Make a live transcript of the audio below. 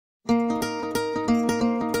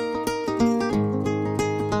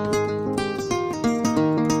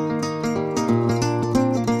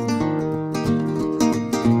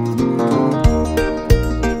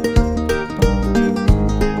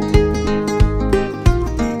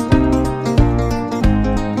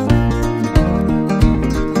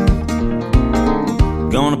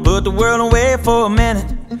put the world away for a minute,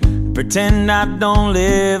 pretend I don't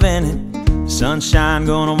live in it. Sunshine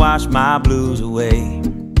gonna wash my blues away.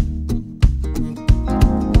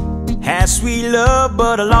 Had sweet love,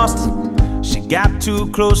 but I lost it. She got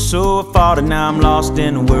too close, so I fought it. Now I'm lost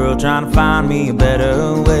in the world, trying to find me a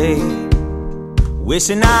better way.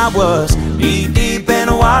 Wishing I was deep, deep in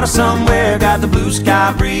the water somewhere. Got the blue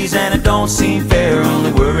sky breeze and it don't seem fair.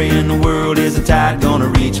 Only worry in the world is the tide gonna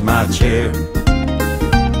reach my chair.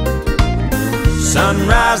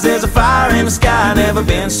 Sunrise, there's a fire in the sky. Never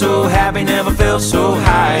been so happy, never felt so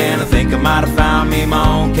high. And I think I might have found me my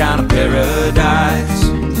own kind of paradise.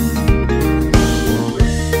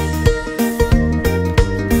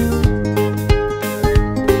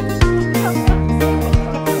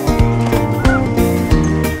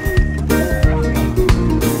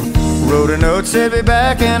 Wrote a note, said be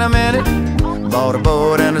back in a minute. Bought a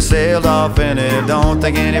boat and I sailed off in it. Don't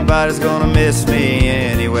think anybody's gonna miss me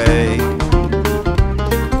anyway.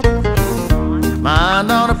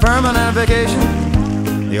 Mind on a permanent vacation.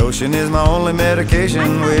 The ocean is my only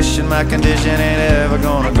medication. Wishing my condition ain't ever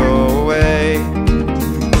gonna go away.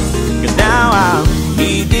 Cause now I'm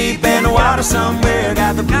knee deep in the water somewhere.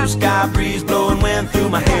 Got the blue sky breeze blowing wind through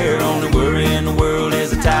my hair. Only worry in the world is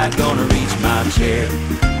the tide gonna reach my chair.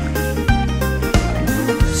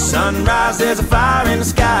 Sunrise, there's a fire in the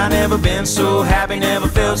sky. Never been so happy, never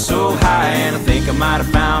felt so high. And I think I might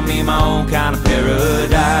have found me my own kind of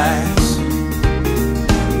paradise.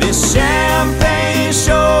 This champagne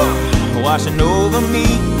shore washing over me.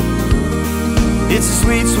 It's a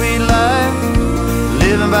sweet, sweet life,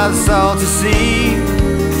 living by the salty sea.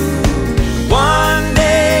 One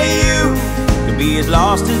day you could be as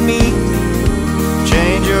lost as me.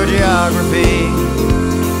 Change your geography,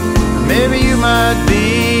 maybe you might be.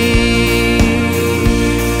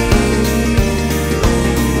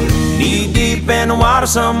 Knee deep in the water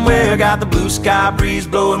somewhere. Got the blue sky breeze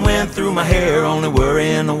blowing wind through my hair. Only worry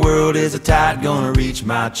in the world is the tide gonna reach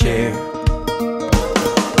my chair.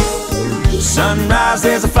 Sunrise,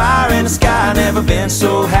 there's a fire in the sky. Never been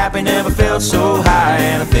so happy, never felt so high.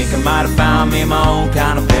 And I think I might have found me my own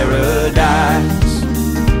kind of paradise.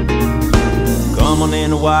 Come on in,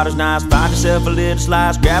 the water's nice. Find yourself a little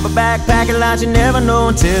slice. Grab a backpack and lunch. You never know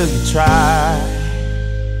until you try.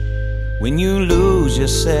 When you lose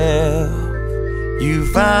yourself, you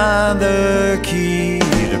find the key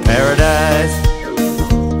to paradise.